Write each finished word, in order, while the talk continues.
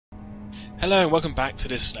Hello and welcome back to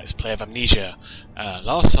this Let's Play of Amnesia.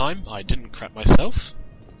 Last time I didn't crap myself.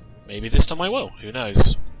 Maybe this time I will, who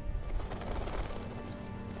knows.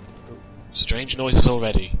 Strange noises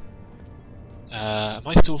already. Am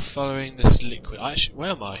I still following this liquid? Actually, where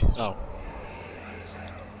am I? Oh.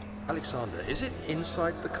 Alexander, is it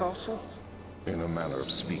inside the castle? In a manner of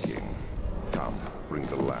speaking. Come, bring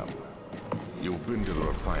the lamp. You've been to the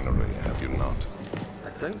refinery, have you not? I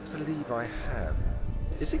don't believe I have.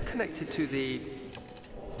 Is it connected to the...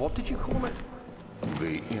 what did you call it?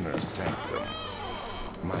 The inner sanctum.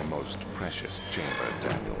 My most precious chamber,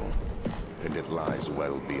 Daniel. And it lies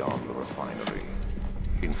well beyond the refinery.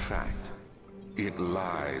 In fact, it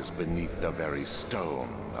lies beneath the very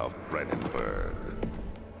stone of Brennenburg.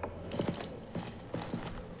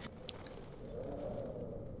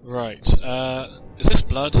 Right, is this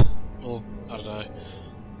blood? Or, I don't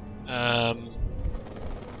know.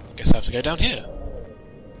 Guess I have to go down here.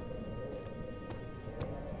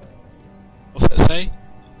 What's that say?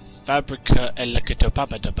 Fabrica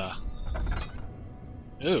electropabadaba.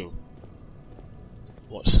 Ooh.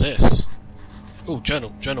 What's this? Ooh,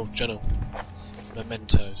 journal.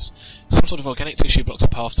 Mementos. Some sort of organic tissue blocks a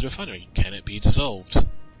path to the refinery. Can it be dissolved?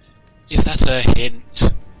 Is that a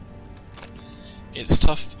hint? It's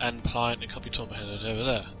tough and pliant and can't be torn by hand over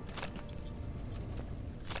there.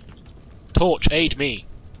 Torch, aid me!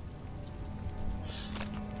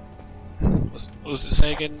 What does it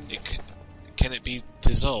say again? Can it be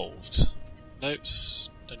dissolved? Notes,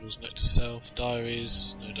 Daniel's note to self,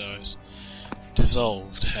 diaries, no diaries.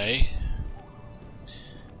 Dissolved, hey?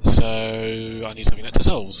 So, I need something that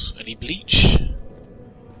dissolves. Any bleach?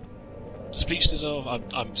 Does bleach dissolve?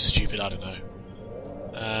 I'm stupid, I don't know.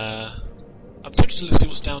 I'm tempted to see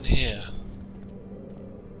what's down here.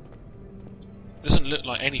 Doesn't look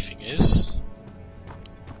like anything is.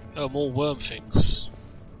 Oh, more worm things.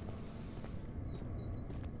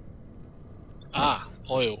 Ah,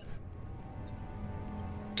 oil.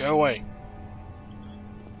 Go away.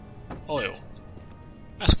 Oil.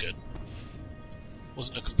 That's good.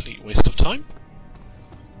 Wasn't a complete waste of time.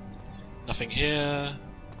 Nothing here.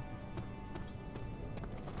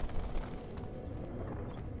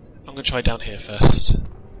 I'm gonna try down here first.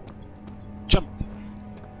 Jump.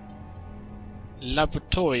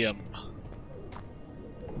 Laboratorium.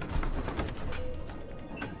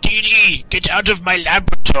 DD, get out of my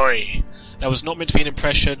laboratory! That was not meant to be an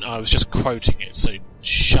impression, I was just quoting it, so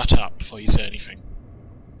shut up before you say anything.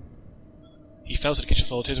 He fell to the kitchen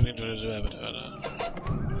floor,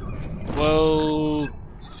 whoa,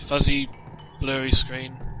 fuzzy, blurry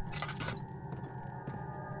screen.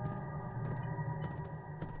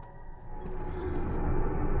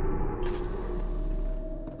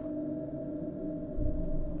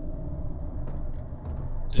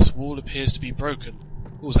 This wall appears to be broken.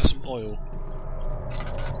 Oh, is that some oil?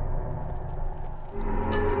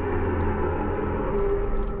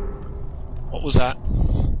 What was that?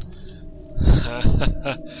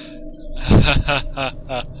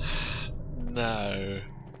 No.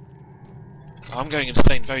 I'm going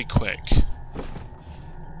insane very quick.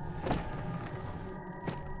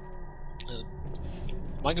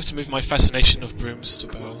 Am I going to move my fascination of brooms to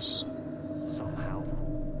barrels? Somehow.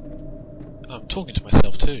 I'm talking to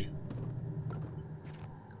myself too.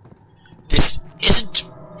 This isn't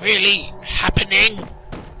really happening!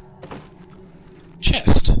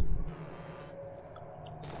 Chest.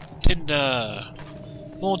 Tinder.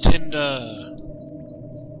 More Tinder.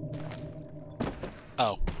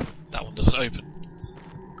 Oh, that one doesn't open.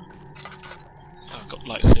 Oh, I've got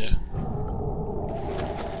lights here.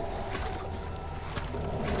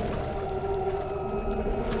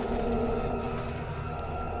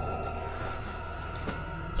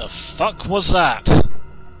 The fuck was that?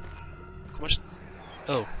 How much?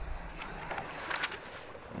 Oh.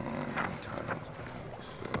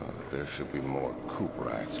 There should be more coop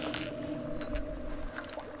racks.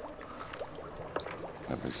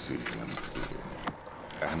 Let me see.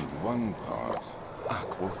 And one part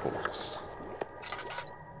aquafortis.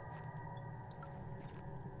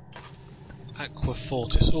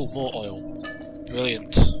 Aquafortis. Oh, more oil.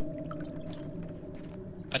 Brilliant.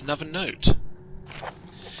 Another note.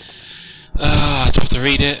 Do I have to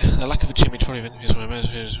read it? The lack of a chimney to properly vent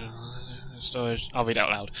storage. I'll read it out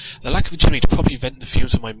loud. The lack of a chimney to properly vent the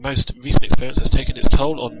fumes of my most recent experience has taken its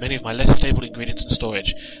toll on many of my less stable ingredients in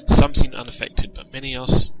storage. Some seem unaffected, but many are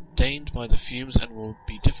stained by the fumes and will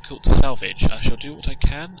be difficult to salvage. I shall do what I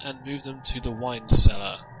can and move them to the wine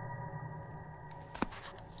cellar.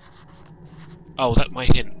 Oh, was that my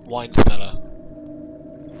hint? Wine cellar.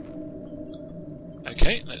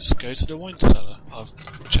 Okay, let's go to the wine cellar. I'll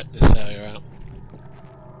check this area out.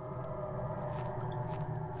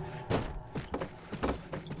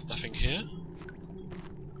 nothing here.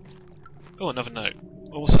 Oh, another note.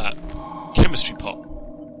 What was that? Chemistry pot.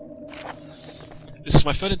 This is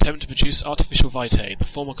my third attempt to produce artificial vitae. The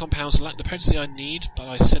former compounds lack the potency I need, but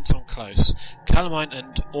I sense I'm close. Calamine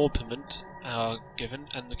and orpiment are given,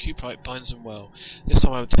 and the cuprite binds them well. This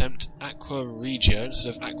time I will attempt aqua regio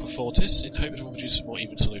instead of aqua fortis, in hope it will produce a more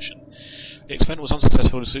even solution. The experiment was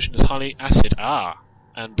unsuccessful. The solution is highly acid,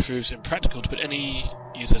 and proves impractical to put any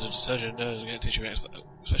use as a detergent, tissue,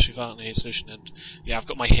 especially violently in solution. And yeah, I've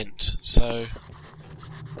got my hint. So,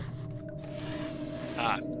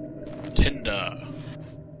 tinder.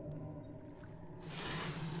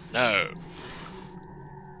 No.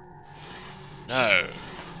 No.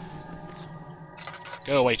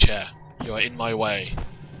 Go away, chair. You are in my way.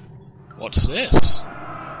 What's this?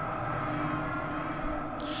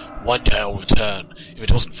 One day I'll return. If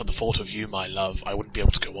it wasn't for the thought of you, my love, I wouldn't be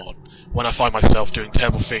able to go on. When I find myself doing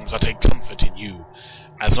terrible things, I take comfort in you.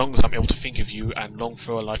 As long as I'm able to think of you and long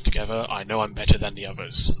for a life together, I know I'm better than the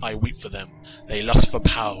others. I weep for them. They lust for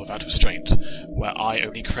power without restraint, where I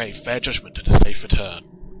only crave fair judgment and a safe return.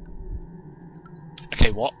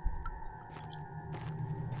 Okay, what?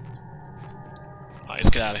 Alright,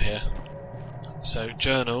 let's get out of here. So,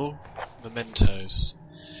 journal, mementos.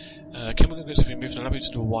 Chemical goods have been moved from the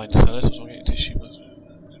laboratory to the wine cellar, so I'm getting tissue.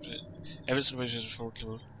 Evidence of emissions before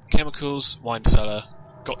chemicals, wine cellar.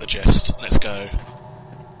 Got the gist. Let's go.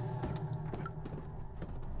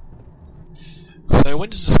 So, when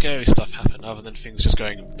does the scary stuff happen, other than things just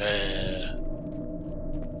going bleh?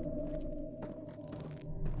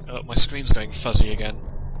 Oh, my screen's going fuzzy again.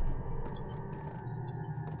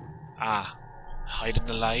 Hide in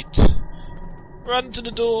the light. Run to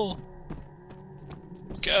the door!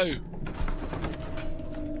 Go!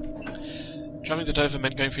 Travelling to Dover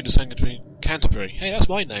meant going through the Sun between Canterbury. Hey, that's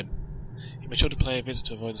my name! You made sure to play a visit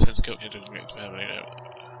to avoid the sense of guilt.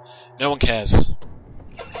 No one cares.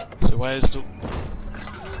 So where's the...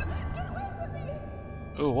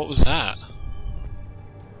 Oh, what was that?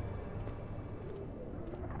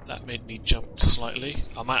 That made me jump slightly.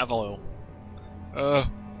 I'm out of oil.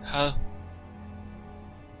 Huh?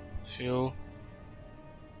 Fuel.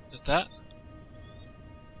 Did that?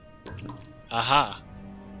 Aha!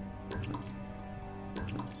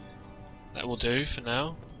 That will do for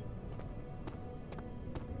now.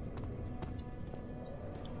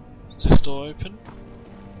 Is this door open?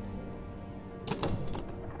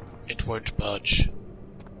 It won't budge.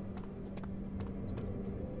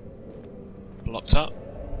 Blocked up.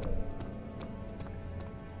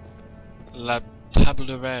 Lab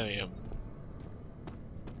Tabularium.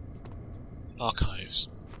 Archives.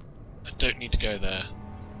 I don't need to go there.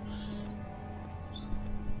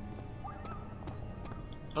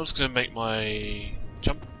 I'm just going to make my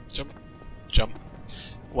jump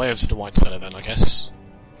way over to the wine cellar then, I guess,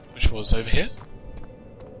 which was over here.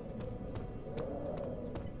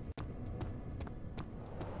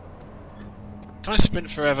 Can I sprint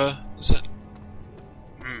forever? Is that...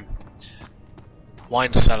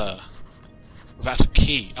 Wine cellar. Without a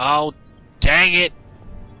key. Oh, dang it!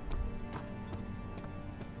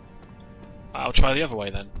 I'll try the other way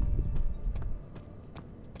then.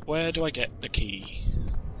 Where do I get the key?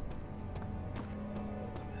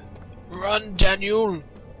 Run, Daniel!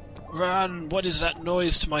 Run! What is that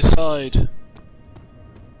noise to my side?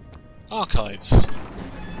 Archives.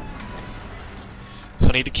 So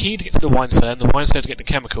I need a key to get to the wine cellar, and the wine cellar to get the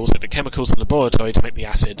chemicals, and the chemicals to the laboratory to make the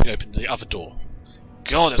acid to open the other door.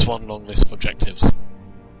 God, that's one long list of objectives.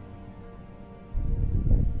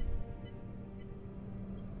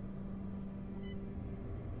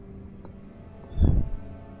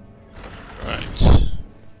 Right.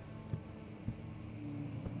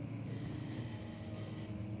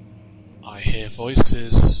 I hear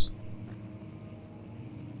voices.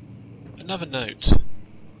 Another note.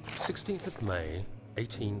 16th of May,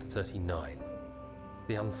 1839.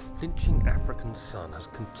 The unflinching African sun has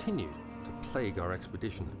continued to plague our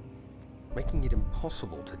expedition, making it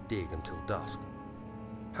impossible to dig until dusk.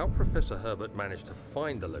 How Professor Herbert managed to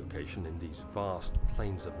find the location in these vast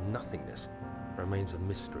plains of nothingness remains a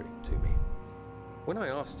mystery to me. When I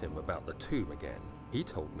asked him about the tomb again, he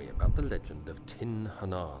told me about the legend of Tin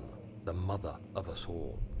Hanan, the mother of us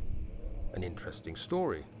all. An interesting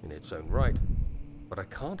story in its own right, but I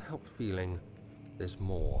can't help feeling there's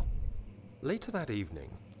more. Later that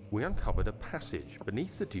evening, we uncovered a passage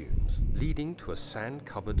beneath the dunes leading to a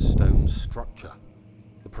sand-covered stone structure.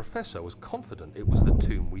 The professor was confident it was the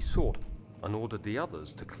tomb we sought and ordered the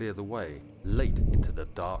others to clear the way late into the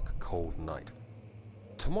dark, cold night.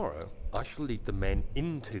 Tomorrow, I shall lead the men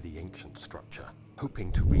into the ancient structure,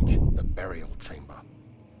 hoping to reach the burial chamber.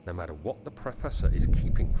 No matter what the Professor is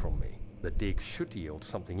keeping from me, the dig should yield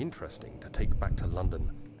something interesting to take back to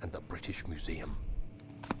London and the British Museum.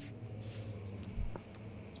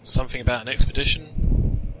 Something about an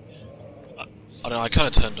expedition? I don't know, I kind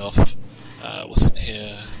of turned off. What's in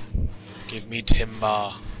here? Give me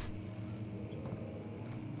timber.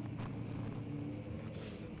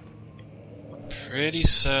 I'm pretty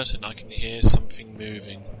certain I can hear something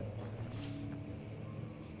moving.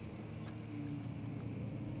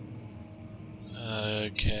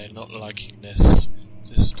 Okay, not liking this. Is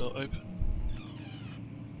this door open?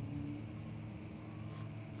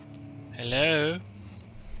 Hello?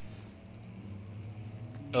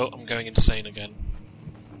 Oh, I'm going insane again.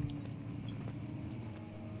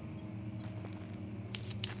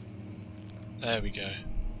 There we go.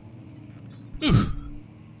 Whew.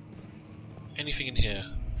 Anything in here?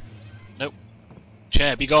 Nope.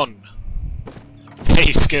 Chair, be gone!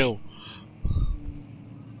 Hey, skill!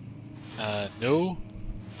 No.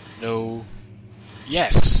 No.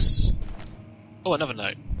 Yes! Oh, another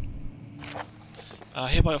note.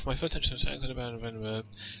 Hereby offer my full attention to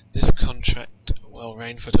this contract will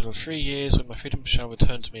reign for a total of 3 years, when my freedom shall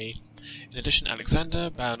return to me. In addition,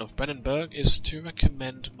 Alexander, Baron of Brennenburg, is to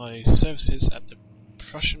recommend my services at the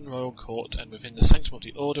Prussian royal court and within the sanctum of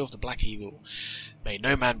the Order of the Black Eagle. May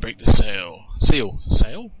no man break the seal. Seal?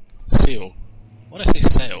 Sail? Seal. Why did I say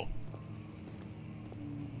sail?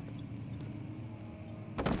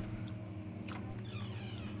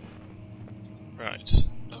 Right.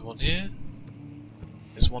 Another one here.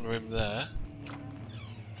 There's one room there.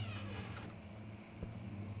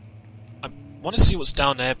 I want to see what's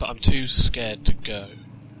down there, but I'm too scared to go.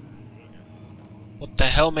 What the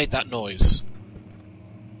hell made that noise?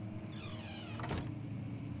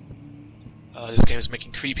 Oh, this game is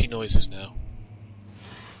making creepy noises now.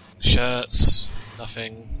 Shirts.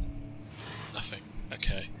 Nothing. Nothing.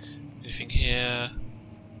 Okay. Anything here?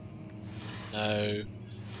 No.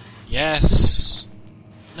 Yes.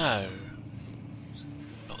 No.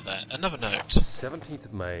 Not there. Another note. 17th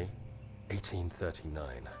of May, 1839.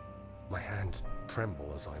 My hands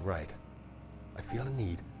tremble as I write. I feel a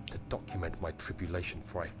need to document my tribulation,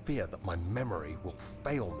 for I fear that my memory will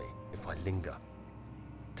fail me if I linger.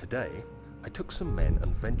 Today, I took some men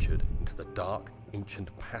and ventured into the dark,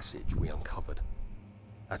 ancient passage we uncovered.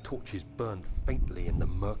 Our torches burned faintly in the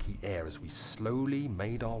murky air as we slowly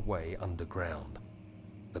made our way underground.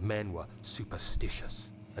 The men were superstitious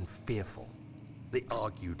and fearful. They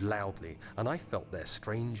argued loudly, and I felt their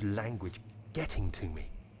strange language getting to me.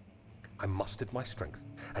 I mustered my strength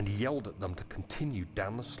and yelled at them to continue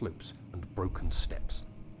down the slopes and broken steps.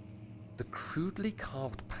 The crudely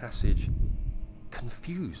carved passage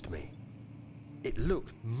confused me. It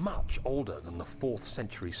looked much older than the 4th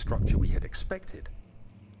century structure we had expected.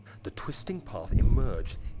 The twisting path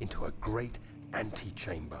emerged into a great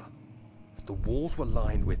antechamber. The walls were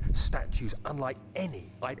lined with statues unlike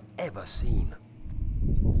any I'd ever seen.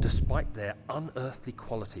 Despite their unearthly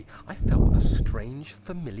quality, I felt a strange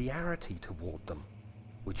familiarity toward them,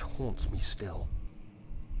 which haunts me still.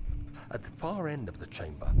 At the far end of the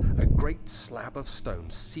chamber, a great slab of stone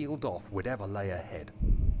sealed off whatever lay ahead.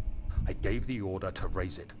 I gave the order to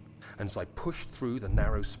raise it, and as I pushed through the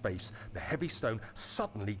narrow space, the heavy stone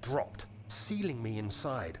suddenly dropped, sealing me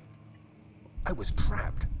inside. I was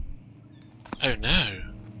trapped. Oh no.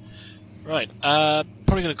 Right,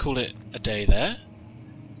 probably going to call it a day there,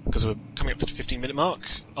 because we're coming up to the 15-minute mark.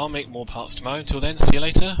 I'll make more parts tomorrow. Until then, see you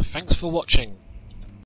later. Thanks for watching.